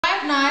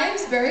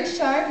knives, very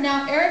sharp.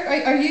 Now,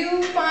 Eric, are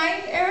you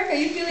fine, Eric? Are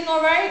you feeling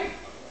all right?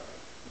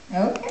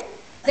 Okay.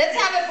 Let's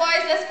have it,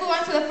 boys. Let's move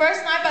on to the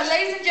first knife. But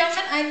ladies and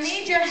gentlemen, I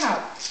need your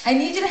help. I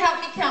need you to help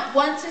me count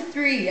 1 to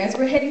 3 as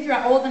we're heading through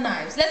all the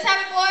knives. Let's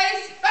have it,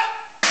 boys. Go!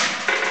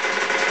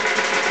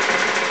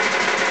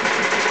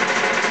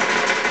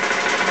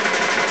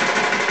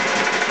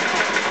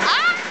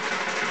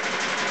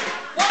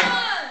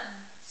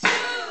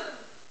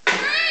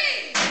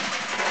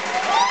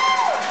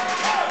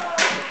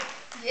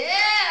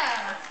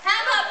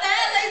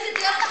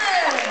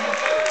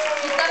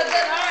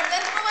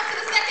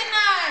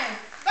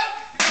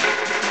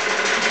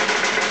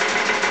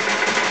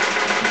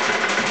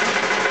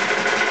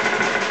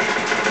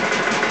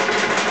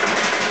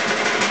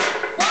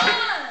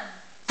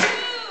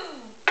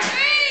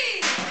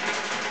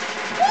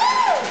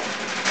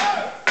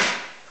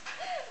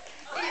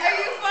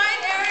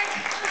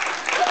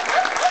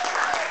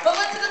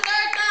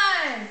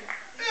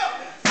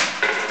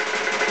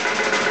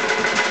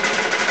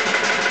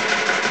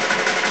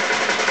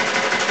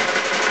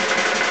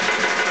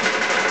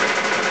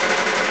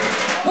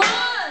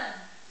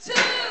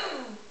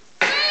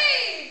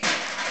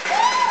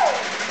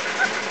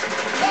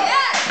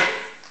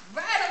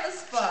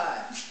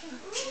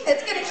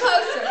 It's getting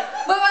closer.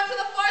 Move on to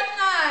the fourth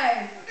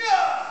knife.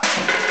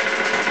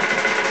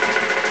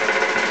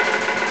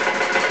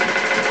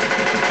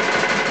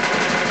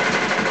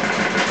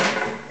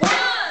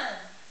 One,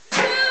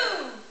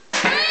 two,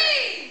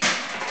 three.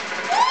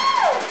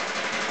 Woo!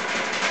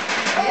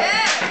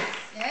 Yes.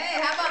 Hey,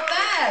 how about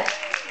that?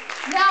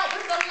 Now,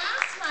 with the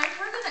last knife,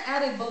 we're going to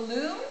add a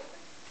balloon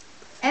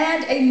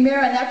and a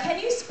mirror. Now, can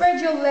you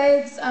spread your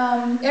legs,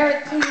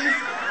 Eric, please?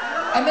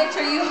 And make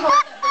sure you hold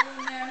that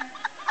balloon there.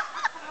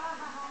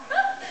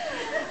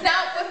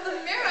 Now, with the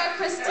mirror,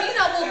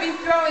 Christina will be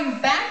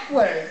throwing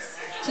backwards.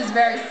 She's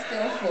very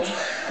skillful.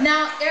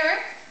 Now,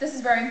 Eric, this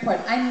is very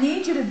important. I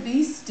need you to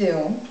be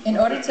still in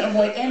order to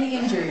avoid any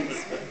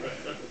injuries.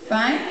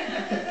 Fine?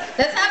 Okay.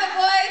 Let's have it,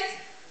 boys.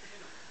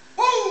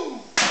 Woo!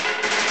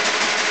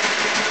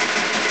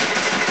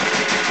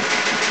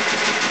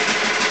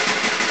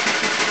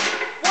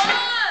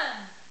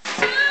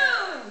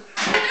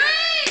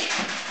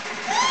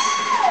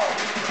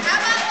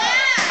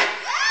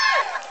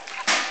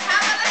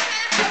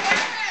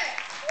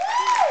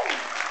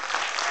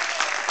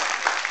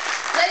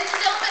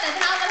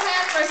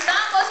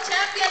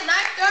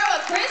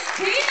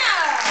 Christina!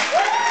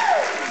 Woo!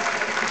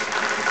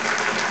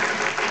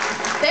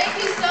 Thank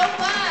you so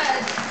much.